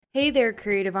Hey there,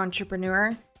 creative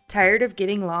entrepreneur. Tired of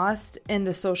getting lost in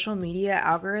the social media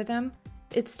algorithm?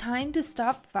 It's time to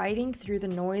stop fighting through the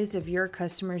noise of your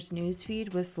customers'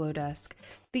 newsfeed with Flowdesk,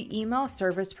 the email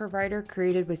service provider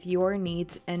created with your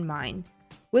needs in mind.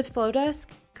 With Flowdesk,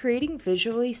 creating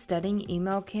visually stunning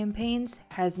email campaigns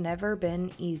has never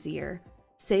been easier.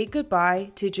 Say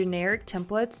goodbye to generic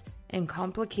templates and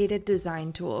complicated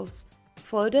design tools.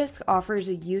 Flowdesk offers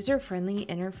a user-friendly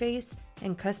interface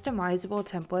and customizable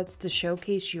templates to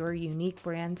showcase your unique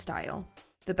brand style.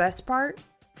 The best part?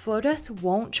 Flowdesk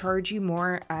won't charge you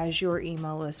more as your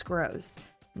email list grows.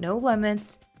 No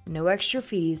limits, no extra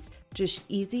fees, just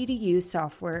easy-to-use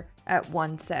software at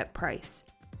one set price.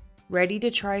 Ready to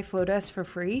try Flowdesk for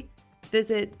free?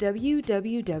 Visit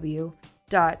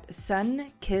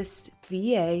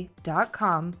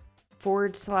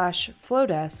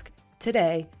www.sunkissedva.com/Flowdesk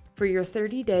today for your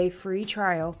 30-day free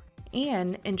trial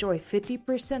and enjoy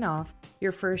 50% off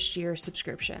your first year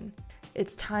subscription.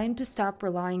 It's time to stop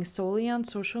relying solely on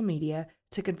social media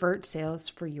to convert sales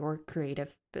for your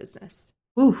creative business.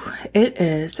 Ooh, it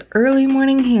is early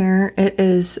morning here. It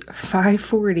is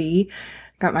 5:40.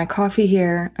 Got my coffee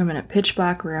here. I'm in a pitch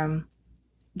black room,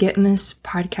 getting this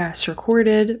podcast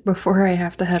recorded before I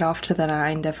have to head off to the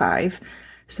 9 to 5.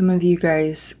 Some of you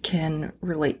guys can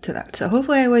relate to that. So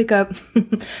hopefully I wake up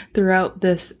throughout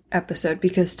this episode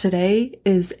because today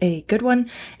is a good one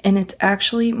and it's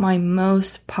actually my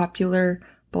most popular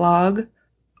blog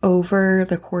over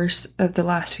the course of the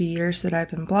last few years that I've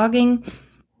been blogging.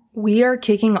 We are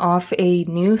kicking off a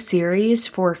new series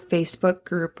for Facebook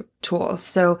group tools.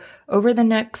 So over the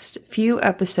next few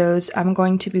episodes, I'm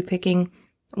going to be picking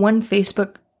one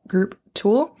Facebook group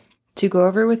tool to go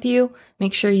over with you,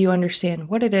 make sure you understand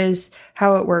what it is,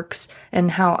 how it works,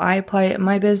 and how I apply it in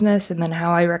my business, and then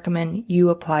how I recommend you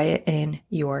apply it in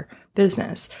your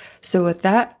business. So with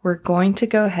that, we're going to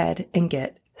go ahead and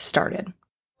get started.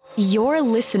 You're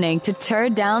listening to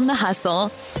Turn Down the Hustle,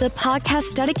 the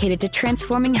podcast dedicated to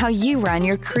transforming how you run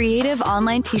your creative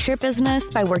online t-shirt business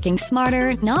by working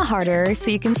smarter, not harder, so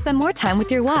you can spend more time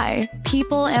with your why,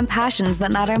 people, and passions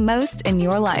that matter most in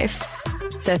your life.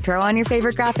 So throw on your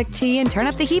favorite graphic tee and turn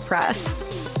up the heat press,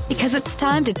 because it's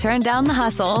time to turn down the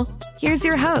hustle. Here's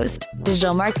your host,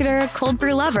 digital marketer, cold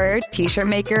brew lover, t-shirt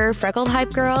maker, freckled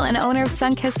hype girl, and owner of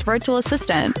Sunkissed Virtual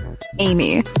Assistant,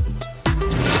 Amy.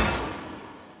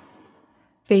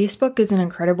 Facebook is an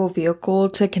incredible vehicle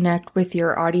to connect with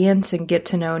your audience and get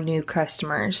to know new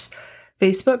customers.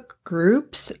 Facebook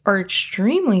groups are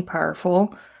extremely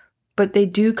powerful, but they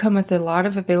do come with a lot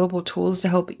of available tools to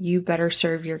help you better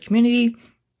serve your community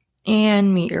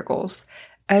and meet your goals.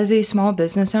 As a small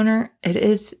business owner, it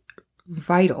is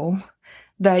vital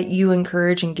that you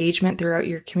encourage engagement throughout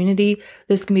your community.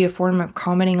 This can be a form of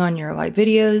commenting on your live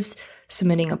videos,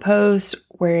 submitting a post,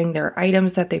 wearing their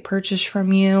items that they purchased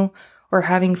from you, or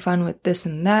having fun with this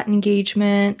and that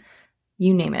engagement,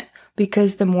 you name it.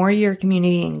 Because the more your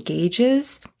community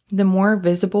engages, the more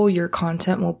visible your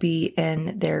content will be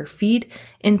in their feed,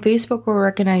 and Facebook will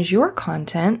recognize your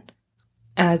content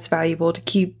as valuable to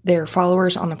keep their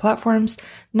followers on the platforms.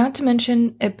 Not to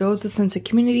mention, it builds a sense of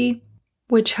community,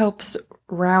 which helps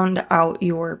round out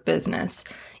your business.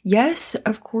 Yes,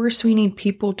 of course, we need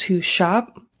people to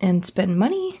shop and spend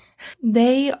money.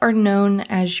 They are known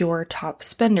as your top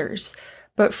spenders.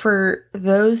 But for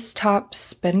those top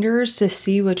spenders to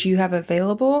see what you have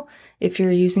available, if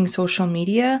you're using social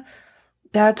media,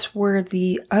 that's where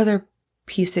the other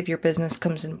piece of your business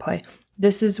comes in play.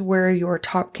 This is where your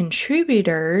top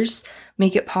contributors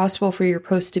make it possible for your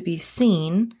post to be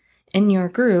seen in your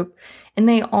group, and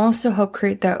they also help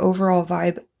create that overall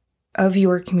vibe of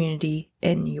your community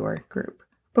in your group.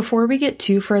 Before we get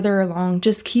too further along,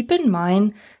 just keep in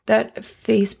mind that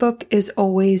Facebook is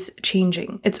always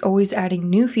changing. It's always adding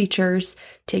new features,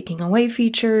 taking away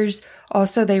features.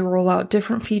 Also, they roll out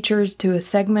different features to a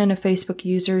segment of Facebook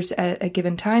users at a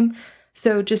given time.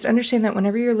 So just understand that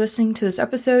whenever you're listening to this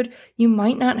episode, you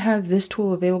might not have this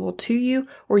tool available to you,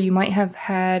 or you might have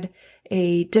had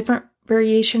a different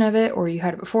variation of it, or you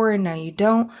had it before and now you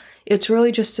don't. It's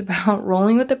really just about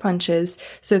rolling with the punches.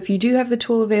 So if you do have the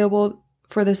tool available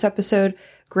for this episode,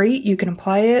 great, you can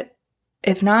apply it.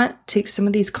 If not, take some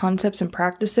of these concepts and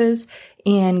practices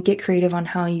and get creative on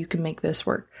how you can make this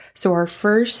work. So our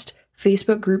first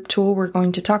Facebook group tool we're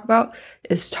going to talk about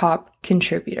is top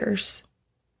contributors.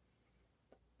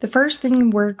 The first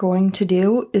thing we're going to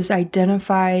do is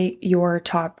identify your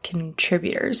top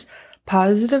contributors.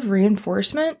 Positive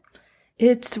reinforcement,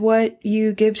 it's what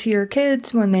you give to your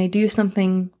kids when they do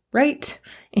something right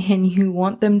and you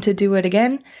want them to do it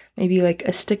again. Maybe like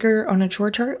a sticker on a chore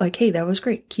chart, like, hey, that was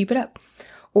great, keep it up.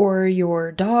 Or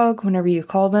your dog, whenever you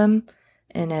call them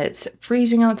and it's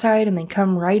freezing outside and they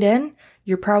come right in,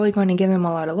 you're probably going to give them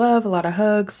a lot of love, a lot of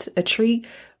hugs, a treat,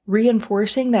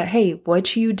 reinforcing that, hey,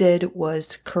 what you did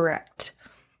was correct.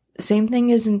 Same thing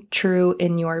isn't true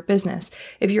in your business.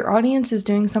 If your audience is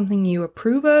doing something you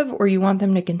approve of or you want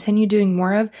them to continue doing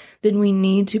more of, then we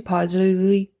need to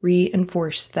positively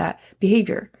reinforce that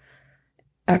behavior.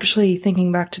 Actually,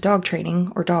 thinking back to dog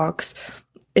training or dogs,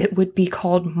 it would be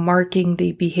called marking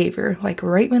the behavior. Like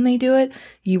right when they do it,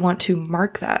 you want to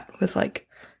mark that with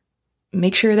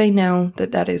make sure they know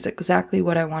that that is exactly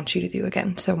what I want you to do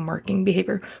again. So marking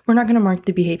behavior. We're not going to mark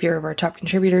the behavior of our top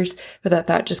contributors, but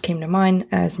that just came to mind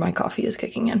as my coffee is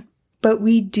kicking in. But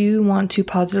we do want to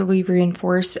positively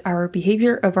reinforce our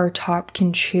behavior of our top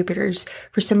contributors.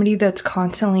 For somebody that's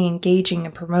constantly engaging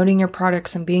and promoting your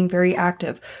products and being very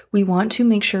active, we want to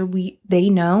make sure they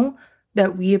know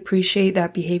that we appreciate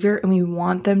that behavior and we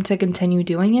want them to continue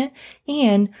doing it.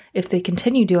 And if they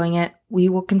continue doing it, we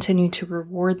will continue to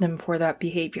reward them for that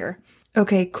behavior.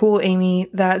 Okay, cool, Amy.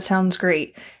 That sounds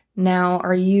great. Now,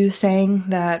 are you saying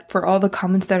that for all the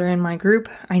comments that are in my group,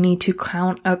 I need to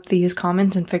count up these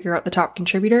comments and figure out the top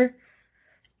contributor?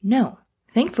 No.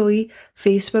 Thankfully,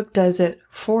 Facebook does it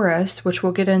for us, which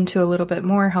we'll get into a little bit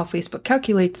more how Facebook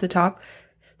calculates the top.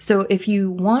 So if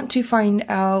you want to find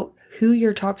out who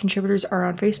your top contributors are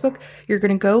on Facebook, you're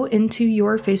going to go into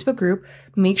your Facebook group,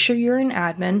 make sure you're an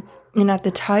admin, and at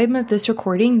the time of this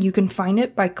recording, you can find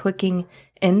it by clicking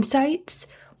Insights.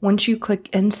 Once you click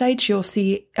Insights, you'll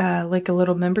see a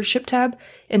little membership tab,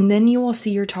 and then you will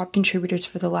see your top contributors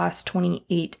for the last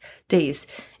 28 days.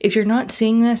 If you're not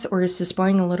seeing this or it's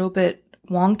displaying a little bit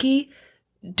wonky,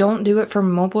 don't do it from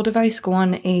a mobile device. Go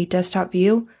on a desktop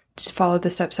view to follow the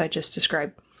steps I just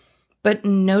described. But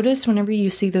notice whenever you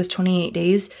see those 28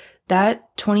 days,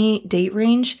 that 28 date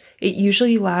range, it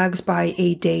usually lags by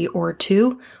a day or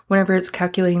two whenever it's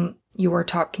calculating your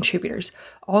top contributors.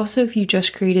 Also, if you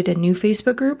just created a new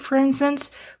Facebook group, for instance,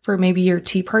 for maybe your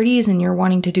tea parties and you're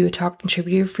wanting to do a top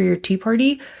contributor for your tea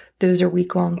party, those are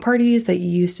week-long parties that you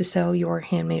use to sell your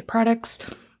handmade products.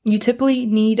 You typically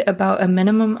need about a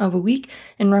minimum of a week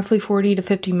and roughly 40 to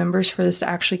 50 members for this to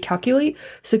actually calculate.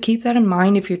 So keep that in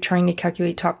mind if you're trying to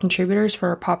calculate top contributors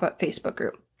for a pop-up Facebook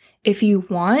group. If you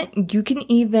want, you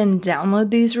can even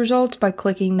download these results by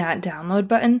clicking that download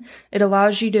button. It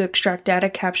allows you to extract data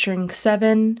capturing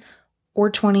 7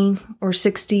 or 20 or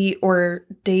 60 or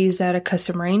days at a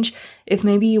custom range. If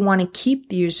maybe you want to keep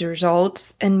these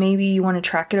results and maybe you want to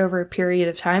track it over a period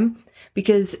of time,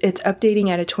 because it's updating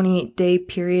at a 28-day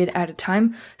period at a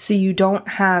time, so you don't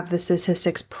have the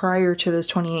statistics prior to those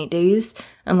 28 days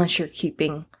unless you're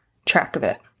keeping track of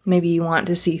it. Maybe you want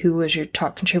to see who was your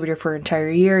top contributor for an entire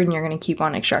year and you're going to keep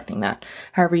on extracting that,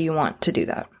 however you want to do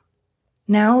that.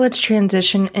 Now let's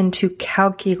transition into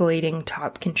calculating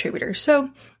top contributors. So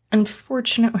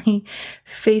unfortunately,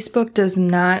 Facebook does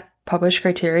not publish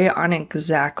criteria on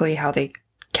exactly how they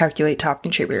calculate top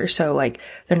contributors. So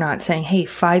they're not saying, hey,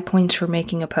 5 points for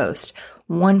making a post,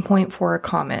 1 point for a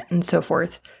comment, and so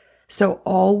forth. So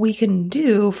all we can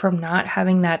do from not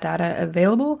having that data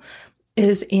available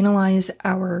is analyze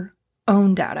our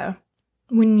own data.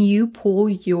 When you pull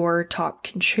your top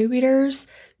contributors,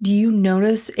 do you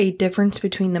notice a difference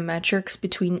between the metrics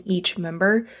between each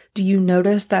member? Do you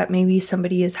notice that maybe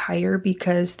somebody is higher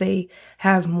because they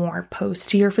have more posts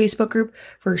to your Facebook group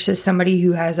versus somebody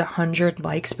who has 100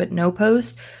 likes but no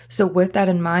posts? So with that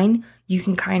in mind, you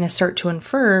can kind of start to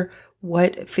infer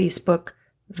what Facebook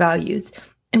values.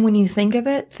 And when you think of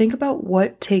it, think about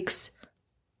what takes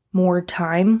more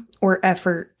time or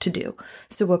effort to do.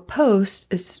 So a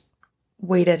post is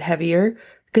weighted heavier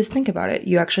because think about it.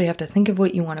 You actually have to think of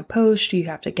what you want to post. You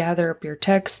have to gather up your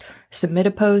text, submit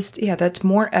a post. Yeah, that's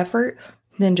more effort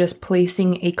than just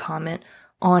placing a comment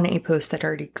on a post that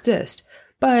already exists.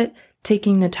 But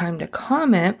taking the time to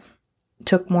comment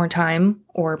took more time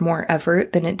or more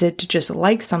effort than it did to just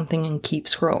like something and keep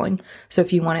scrolling. So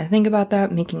if you want to think about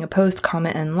that, making a post,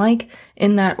 comment, and like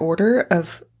in that order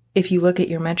of, if you look at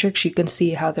your metrics, you can see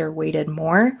how they're weighted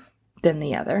more than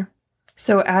the other.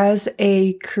 So as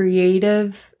a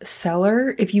creative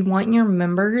seller, if you want your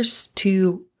members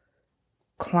to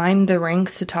climb the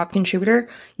ranks to top contributor,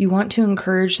 you want to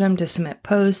encourage them to submit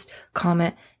posts,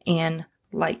 comment, and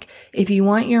like. If you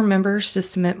want your members to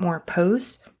submit more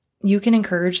posts, you can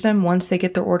encourage them once they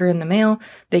get their order in the mail.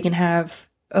 They can have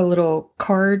a little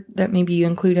card that maybe you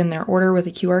include in their order with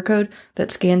a QR code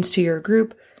that scans to your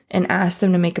group. and ask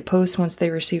them to make a post once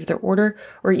they receive their order,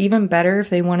 or even better, if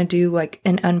they want to do like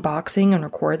an unboxing and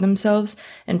record themselves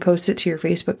and post it to your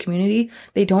Facebook community.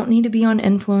 They don't need to be on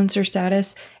influencer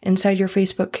status inside your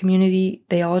Facebook community.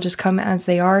 They all just come as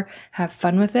they are, have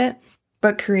fun with it.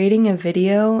 But creating a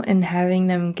video and having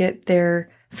them get their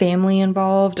family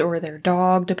involved or their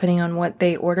dog, depending on what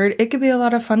they ordered, it could be a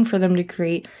lot of fun for them to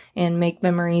create and make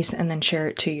memories and then share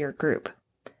it to your group.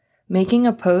 Making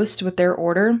a post with their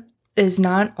order is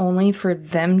not only for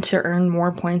them to earn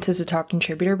more points as a top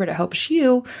contributor, but it helps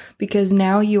you because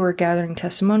now you are gathering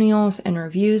testimonials and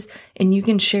reviews, and you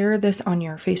can share this on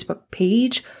your Facebook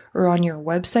page or on your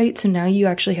website. So now you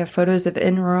actually have photos of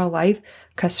in real life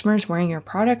customers wearing your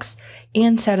products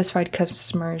and satisfied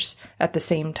customers at the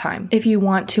same time. If you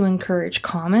want to encourage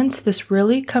comments, this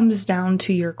really comes down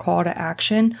to your call to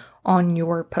action on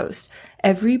your post.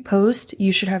 Every post,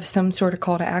 you should have some sort of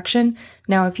call to action.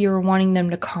 Now, if you're wanting them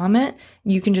to comment,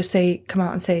 you can just come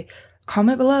out and say,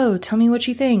 comment below, tell me what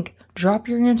you think, drop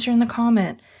your answer in the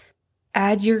comment,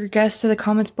 add your guess to the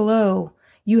comments below.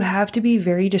 You have to be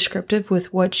very descriptive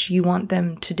with what you want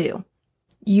them to do.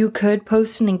 You could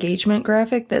post an engagement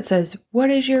graphic that says, what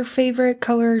is your favorite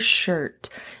color shirt?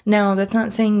 Now, that's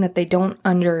not saying that they don't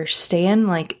understand,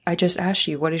 like I just asked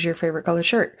you, what is your favorite color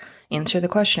shirt? Answer the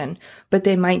question. But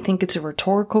they might think it's a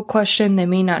rhetorical question. They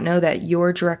may not know that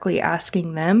you're directly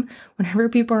asking them. Whenever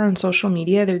people are on social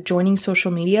media, they're joining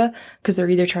social media because they're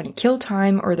either trying to kill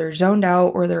time or they're zoned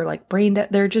out or they're like brain dead.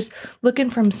 They're just looking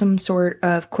for some sort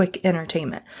of quick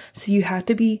entertainment. So you have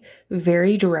to be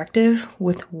very directive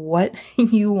with what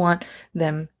you want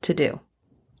them to do.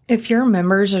 If your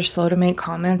members are slow to make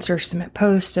comments or submit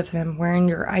posts of them wearing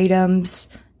your items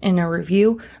in a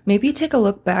review, maybe take a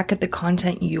look back at the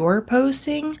content you're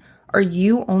posting. Are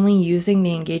you only using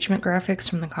the engagement graphics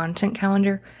from the content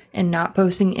calendar and not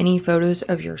posting any photos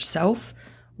of yourself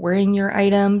wearing your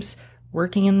items,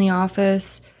 working in the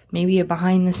office, maybe a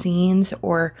behind the scenes,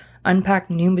 or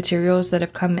unpack new materials that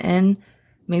have come in?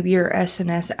 Maybe your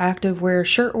SNS activewear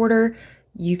shirt order,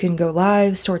 you can go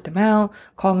live, sort them out,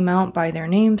 call them out by their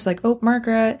names like, oh,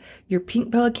 Margaret, your pink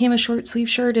Pellicama short sleeve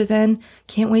shirt is in.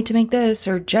 Can't wait to make this.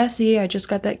 Or Jesse, I just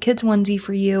got that kids onesie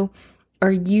for you.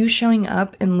 Are you showing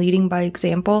up and leading by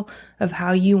example of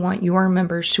how you want your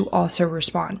members to also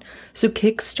respond? So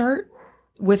kickstart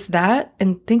with that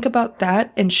and think about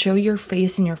that and show your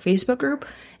face in your Facebook group.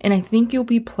 And I think you'll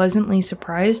be pleasantly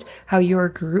surprised how your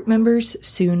group members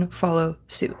soon follow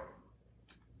suit.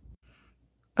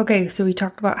 Okay, so we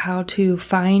talked about how to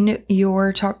find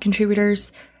your top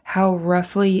contributors, how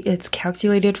roughly it's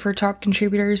calculated for top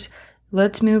contributors.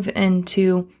 Let's move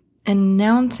into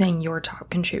announcing your top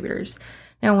contributors.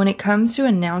 Now, when it comes to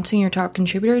announcing your top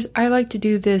contributors, I like to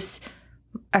do this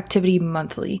activity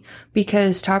monthly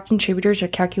because top contributors are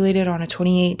calculated on a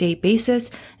 28-day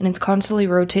basis and it's constantly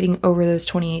rotating over those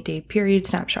 28-day period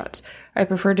snapshots. I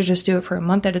prefer to just do it for a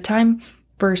month at a time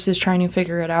versus trying to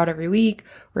figure it out every week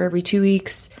or every 2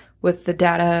 weeks with the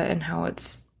data and how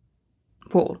it's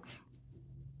pulled.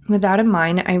 With that in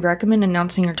mind, I recommend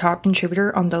announcing your top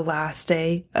contributor on the last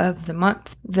day of the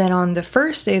month. Then on the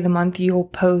first day of the month, you'll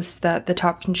post that the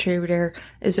top contributor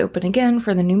is open again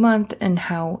for the new month and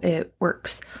how it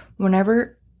works.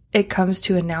 Whenever it comes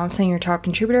to announcing your top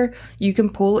contributor, you can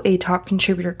pull a top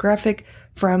contributor graphic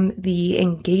from the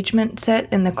engagement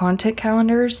set in the content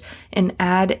calendars and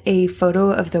add a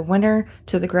photo of the winner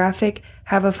to the graphic.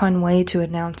 Have a fun way to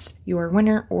announce your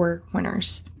winner or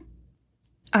winners.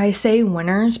 I say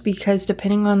winners because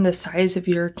depending on the size of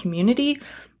your community,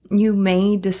 you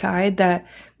may decide that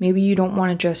maybe you don't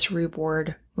want to just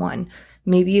reward one.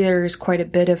 Maybe there's quite a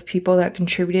bit of people that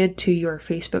contributed to your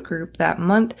Facebook group that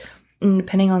month. And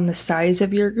depending on the size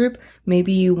of your group,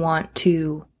 maybe you want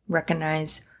to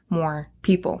recognize more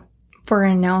people. For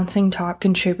announcing top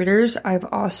contributors, I've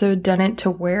also done it to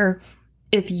where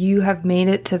if you have made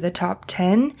it to the top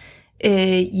 10,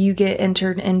 you get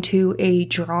entered into a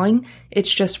drawing.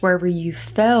 It's just wherever you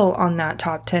fell on that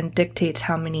top 10 dictates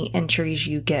how many entries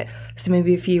you get. So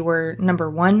maybe if you were number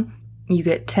 1, you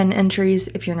get 10 entries.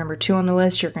 If you're number 2 on the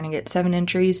list, you're going to get 7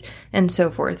 entries and so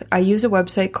forth. I use a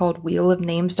website called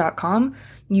wheelofnames.com.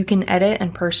 You can edit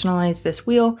and personalize this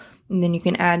wheel, and then you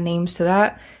can add names to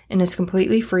that, and it's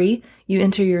completely free. You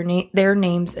enter their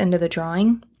names into the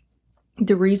drawing.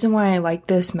 The reason why I like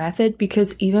this method,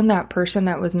 because even that person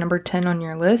that was number 10 on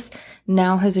your list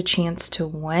now has a chance to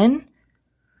win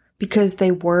because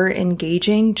they were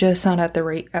engaging, just not at the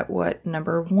rate at what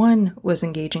number 1 was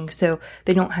engaging. So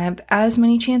they don't have as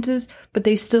many chances, but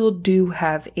they still do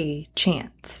have a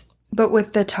chance. But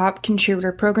with the top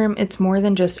contributor program, it's more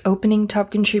than just opening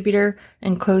top contributor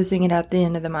and closing it at the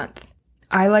end of the month.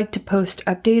 I like to post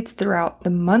updates throughout the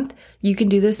month. You can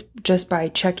do this just by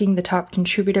checking the top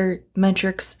contributor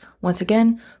metrics. Once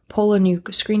again, pull a new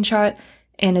screenshot,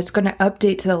 and it's going to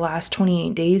update to the last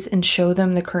 28 days and show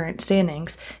them the current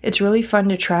standings. It's really fun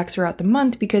to track throughout the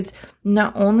month because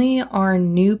not only are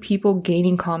new people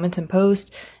gaining comments and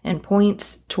posts and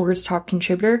points towards top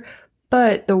contributor,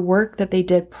 but the work that they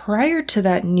did prior to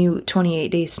that new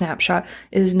 28-day snapshot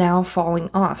is now falling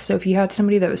off. So if you had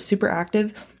somebody that was super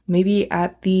active, maybe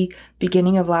at the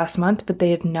beginning of last month, but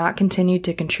they have not continued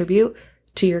to contribute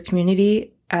to your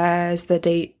community as the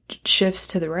date shifts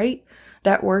to the right,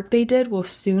 that work they did will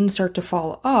soon start to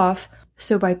fall off.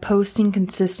 So by posting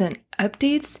consistent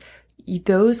updates,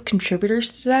 those contributor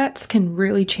stats can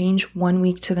really change one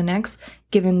week to the next,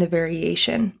 given the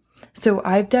variation. So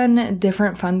I've done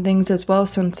different fun things as well.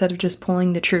 So instead of just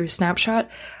pulling the true snapshot,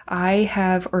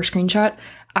 screenshot,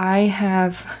 I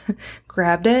have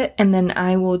grabbed it, and then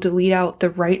I will delete out the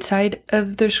right side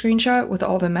of the screenshot with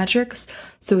all the metrics.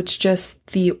 So it's just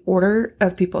the order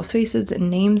of people's faces and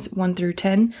names 1 through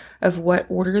 10 of what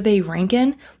order they rank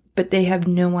in, but they have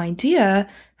no idea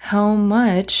how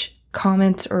much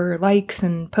comments or likes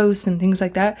and posts and things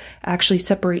like that actually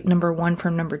separate number 1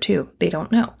 from number 2. They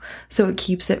don't know. So it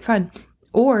keeps it fun.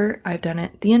 Or I've done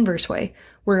it the inverse way,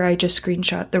 where I just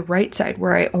screenshot the right side,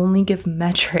 where I only give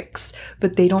metrics,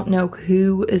 but they don't know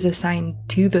who is assigned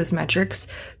to those metrics.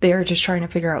 They are just trying to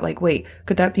figure out, like, wait,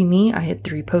 could that be me? I had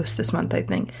 3 posts this month, I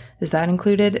think. Is that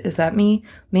included? Is that me?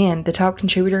 Man, the top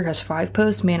contributor has 5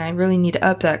 posts. Man, I really need to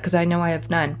up that because I know I have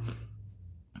none.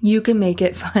 You can make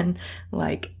it fun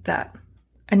like that.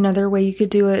 Another way you could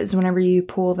do it is whenever you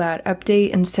pull that update,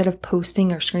 instead of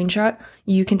posting or screenshot,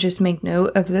 you can just make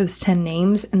note of those 10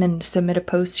 names and then submit a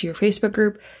post to your Facebook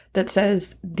group that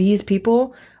says these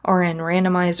people are in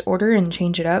randomized order and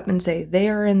change it up and say they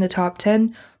are in the top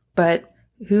 10, but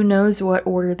who knows what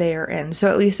order they are in. So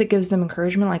at least it gives them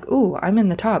encouragement like, ooh, I'm in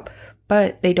the top,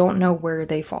 but they don't know where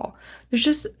they fall. There's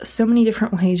just so many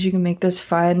different ways you can make this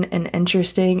fun and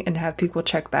interesting and have people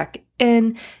check back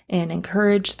in and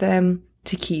encourage them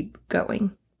to keep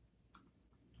going.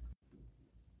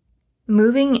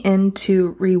 Moving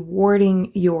into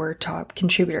rewarding your top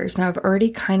contributors. Now, I've already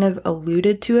kind of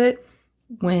alluded to it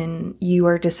when you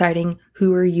are deciding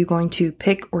who are you going to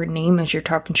pick or name as your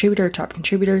top contributor, top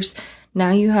contributors. Now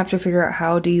you have to figure out,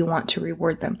 how do you want to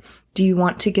reward them? Do you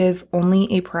want to give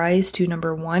only a prize to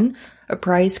number 1? A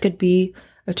prize could be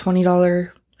a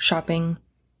 $20 shopping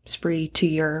spree to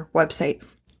your website.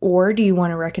 Or do you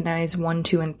want to recognize 1,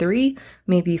 2, and 3?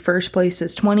 Maybe first place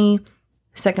is 20,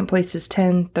 second place is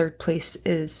 10, third place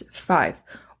is 5.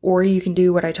 Or you can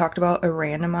do what I talked about, a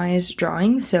randomized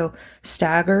drawing. So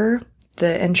stagger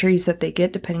the entries that they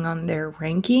get depending on their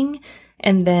ranking.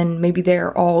 And then maybe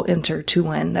they're all entered to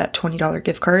win that $20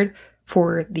 gift card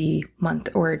for the month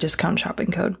or a discount shopping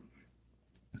code.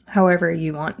 However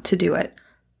you want to do it.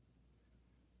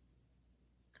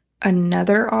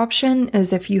 Another option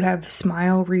is if you have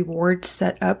Smile Rewards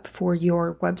set up for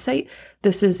your website.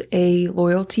 This is a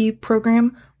loyalty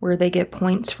program where they get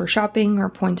points for shopping or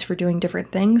points for doing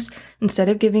different things. Instead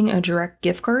of giving a direct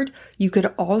gift card, you could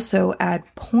also add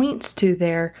points to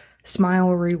their Smile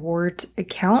Rewards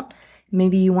account.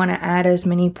 Maybe you want to add as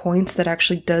many points that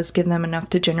actually does give them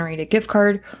enough to generate a gift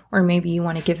card, or maybe you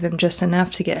want to give them just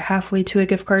enough to get halfway to a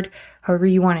gift card, however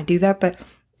you want to do that. But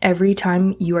every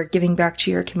time you are giving back to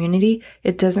your community,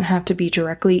 it doesn't have to be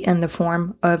directly in the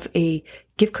form of a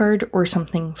gift card or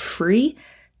something free.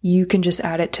 You can just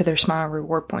add it to their Smile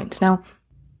reward points. Now,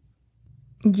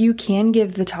 you can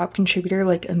give the top contributor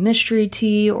like a mystery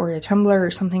tee or a tumbler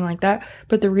or something like that.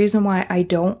 But the reason why I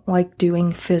don't like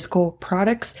doing physical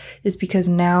products is because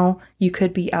now you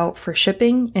could be out for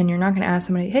shipping and you're not going to ask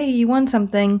somebody, hey, you won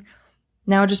something,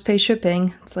 now just pay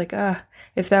shipping. It's like,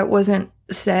 if that wasn't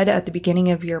said at the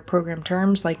beginning of your program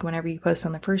terms, like whenever you post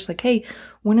on the first, like, hey,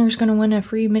 winner's going to win a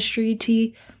free mystery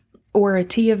tee or a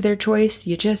tee of their choice,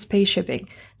 you just pay shipping.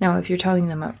 Now, if you're telling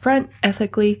them up front,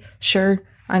 ethically, sure,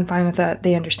 I'm fine with that.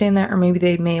 They understand that, or maybe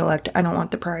they may elect, I don't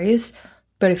want the prize.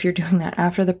 But if you're doing that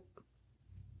after the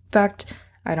fact,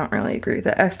 I don't really agree with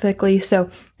that ethically. So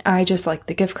I just like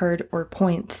the gift card or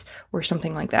points or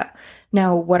something like that.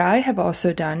 Now, what I have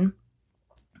also done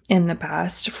in the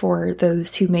past for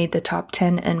those who made the top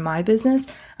 10 in my business,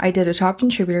 I did a top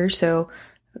contributor. So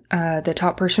the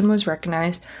top person was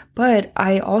recognized, but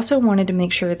I also wanted to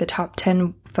make sure the top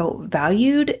 10 felt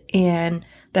valued and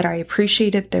that I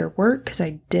appreciated their work, because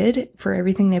I did, for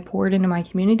everything they poured into my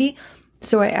community.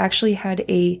 So I actually had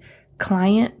a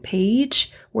client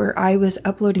page where I was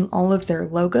uploading all of their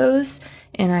logos,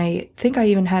 and I think I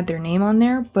even had their name on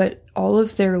there, but all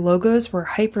of their logos were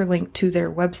hyperlinked to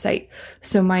their website.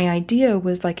 So my idea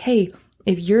was like, hey,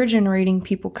 if you're generating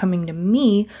people coming to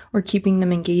me or keeping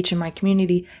them engaged in my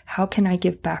community, how can I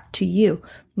give back to you?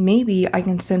 Maybe I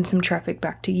can send some traffic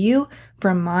back to you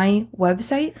from my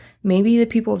website. Maybe the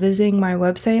people visiting my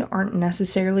website aren't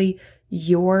necessarily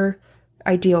your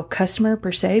ideal customer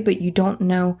per se, but you don't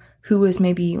know who is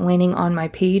maybe landing on my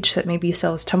page that maybe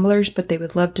sells tumblers, but they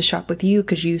would love to shop with you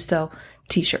because you sell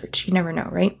t-shirts. You never know,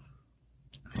 right?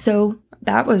 So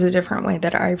that was a different way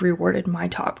that I rewarded my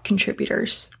top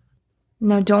contributors.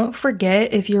 Now, don't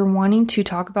forget, if you're wanting to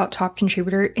talk about top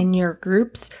contributor in your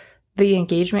groups, the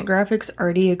engagement graphics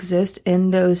already exist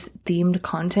in those themed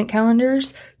content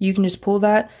calendars. You can just pull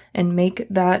that and make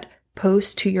that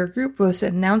post to your group post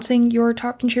announcing your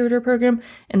top contributor program,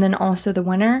 and then also the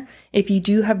winner. If you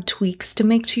do have tweaks to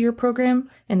make to your program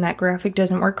and that graphic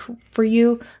doesn't work for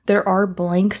you, there are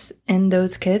blanks in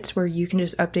those kits where you can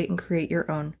just update and create your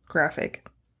own graphic.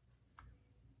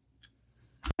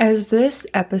 As this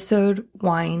episode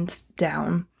winds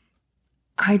down,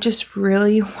 I just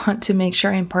really want to make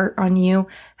sure I impart on you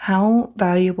how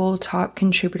valuable top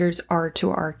contributors are to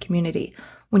our community.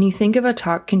 When you think of a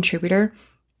top contributor,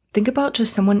 think about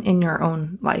just someone in your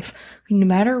own life. No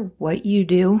matter what you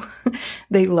do,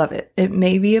 they love it. It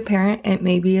may be a parent, it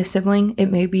may be a sibling, it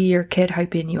may be your kid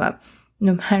hyping you up.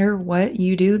 No matter what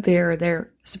you do, they're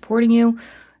there supporting you.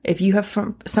 If you have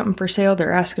something for sale,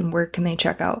 they're asking where can they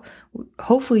check out.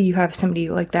 Hopefully you have somebody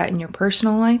like that in your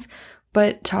personal life,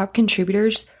 but top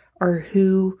contributors are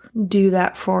who do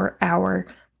that for our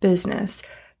business.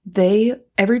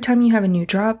 Every time you have a new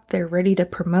drop, they're ready to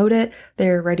promote it.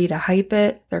 They're ready to hype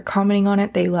it. They're commenting on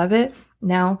it. They love it.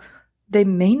 Now, they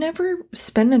may never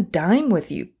spend a dime with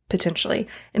you potentially.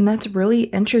 And that's really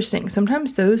interesting.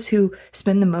 Sometimes those who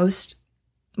spend the most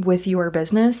with your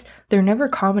business, they're never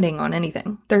commenting on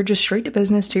anything. They're just straight to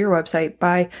business to your website.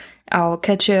 Bye. I'll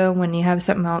catch you when you have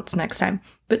something else next time.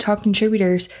 But top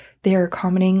contributors, they're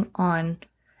commenting on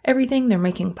everything. They're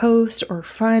making posts or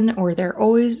fun, or they're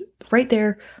always right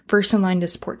there first in line to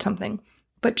support something.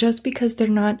 But just because they're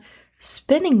not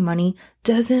spending money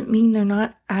doesn't mean they're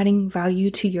not adding value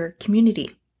to your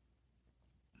community.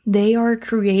 They are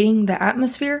creating the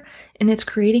atmosphere, and it's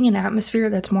creating an atmosphere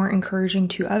that's more encouraging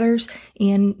to others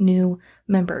and new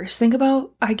members.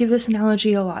 I give this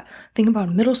analogy a lot. Think about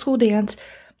a middle school dance,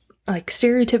 like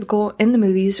stereotypical in the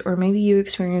movies, or maybe you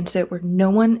experience it where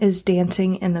no one is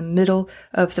dancing in the middle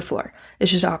of the floor. It's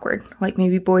just awkward. Like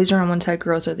maybe boys are on one side,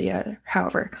 girls are the other,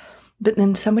 however. But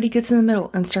then somebody gets in the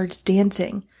middle and starts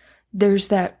dancing. There's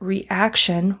that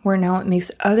reaction where now it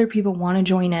makes other people want to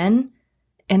join in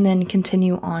and then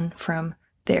continue on from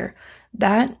there.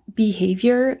 That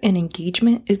behavior and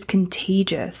engagement is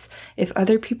contagious. If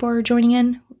other people are joining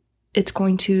in, it's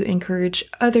going to encourage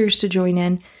others to join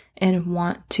in and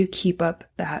want to keep up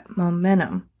that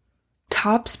momentum.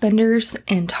 Top spenders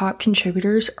and top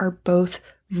contributors are both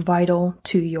vital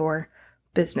to your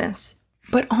business.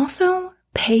 But also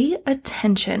pay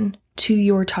attention to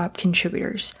your top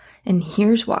contributors. And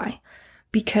here's why.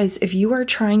 Because if you are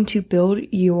trying to build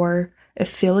your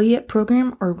affiliate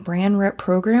program or brand rep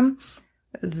program,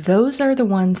 those are the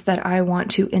ones that I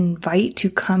want to invite to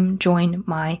come join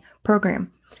my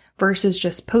program versus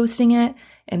just posting it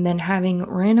and then having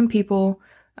random people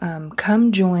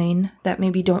come join that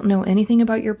maybe don't know anything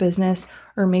about your business,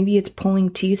 or maybe it's pulling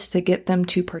teeth to get them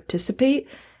to participate.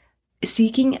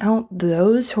 Seeking out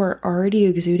those who are already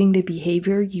exuding the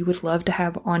behavior you would love to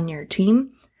have on your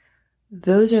team,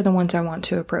 those are the ones I want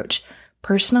to approach.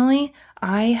 Personally,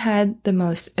 I had the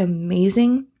most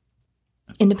amazing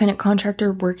independent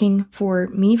contractor working for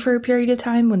me for a period of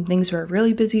time when things were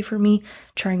really busy for me,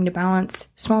 trying to balance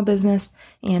small business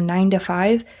and 9 to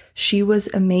 5. She was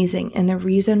amazing. And the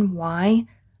reason why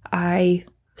I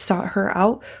sought her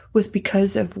out was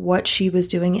because of what she was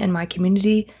doing in my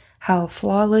community, how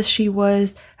flawless she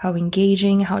was, how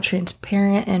engaging, how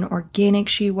transparent and organic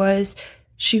she was.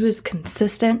 She was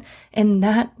consistent, and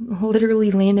that literally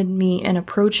landed me in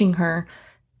approaching her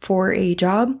for a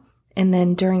job. And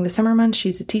then during the summer months,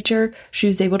 she's a teacher. She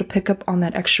was able to pick up on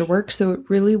that extra work. So it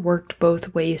really worked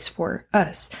both ways for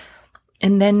us.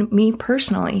 And then me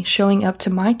personally showing up to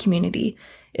my community,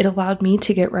 it allowed me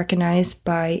to get recognized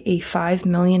by a $5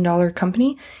 million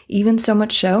company, even so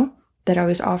much so that I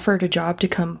was offered a job to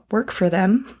come work for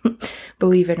them,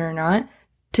 believe it or not,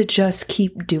 to just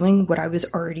keep doing what I was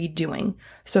already doing.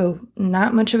 So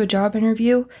not much of a job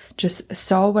interview, just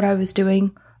saw what I was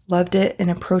doing, loved it, and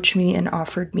approached me and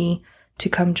offered me to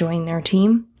come join their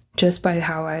team. just by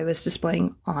how I was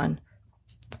displaying on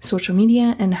social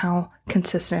media and how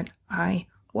consistent I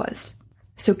was.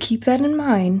 So keep that in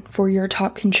mind for your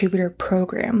top contributor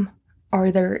program.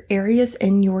 Are there areas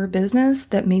in your business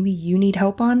that maybe you need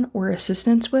help on or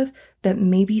assistance with that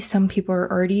maybe some people are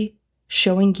already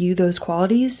showing you those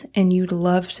qualities and you'd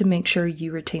love to make sure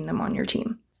you retain them on your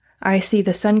team? I see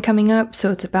the sun coming up,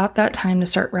 so it's about that time to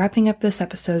start wrapping up this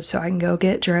episode so I can go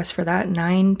get dressed for that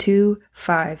 9 to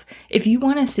 5. If you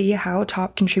want to see how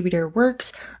Top Contributor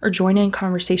works or join in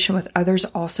conversation with others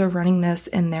also running this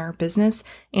in their business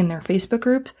in their Facebook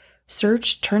group,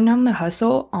 search Turn Down the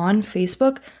Hustle on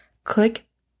Facebook, click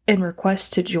and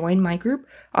request to join my group.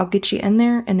 I'll get you in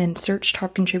there and then search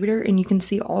Top Contributor and you can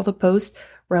see all the posts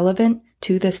relevant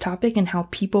to this topic and how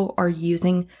people are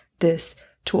using this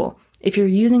tool. If you're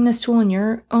using this tool in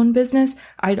your own business,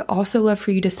 I'd also love for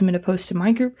you to submit a post to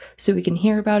my group so we can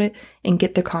hear about it and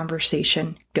get the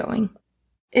conversation going.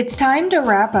 It's time to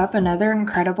wrap up another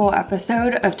incredible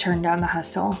episode of Turn Down the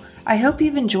Hustle. I hope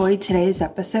you've enjoyed today's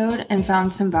episode and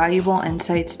found some valuable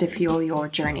insights to fuel your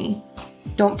journey.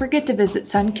 Don't forget to visit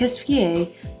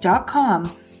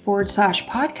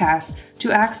sunkissva.com/podcast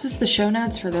to access the show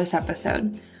notes for this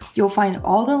episode. You'll find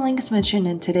all the links mentioned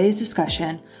in today's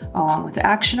discussion, along with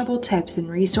actionable tips and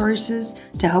resources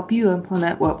to help you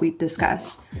implement what we've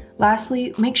discussed.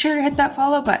 Lastly, make sure to hit that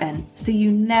follow button so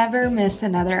you never miss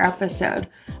another episode.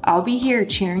 I'll be here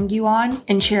cheering you on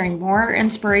and sharing more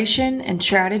inspiration and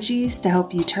strategies to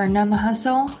help you turn down the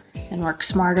hustle and work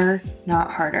smarter,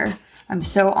 not harder. I'm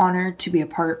so honored to be a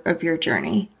part of your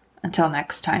journey. Until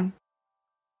next time.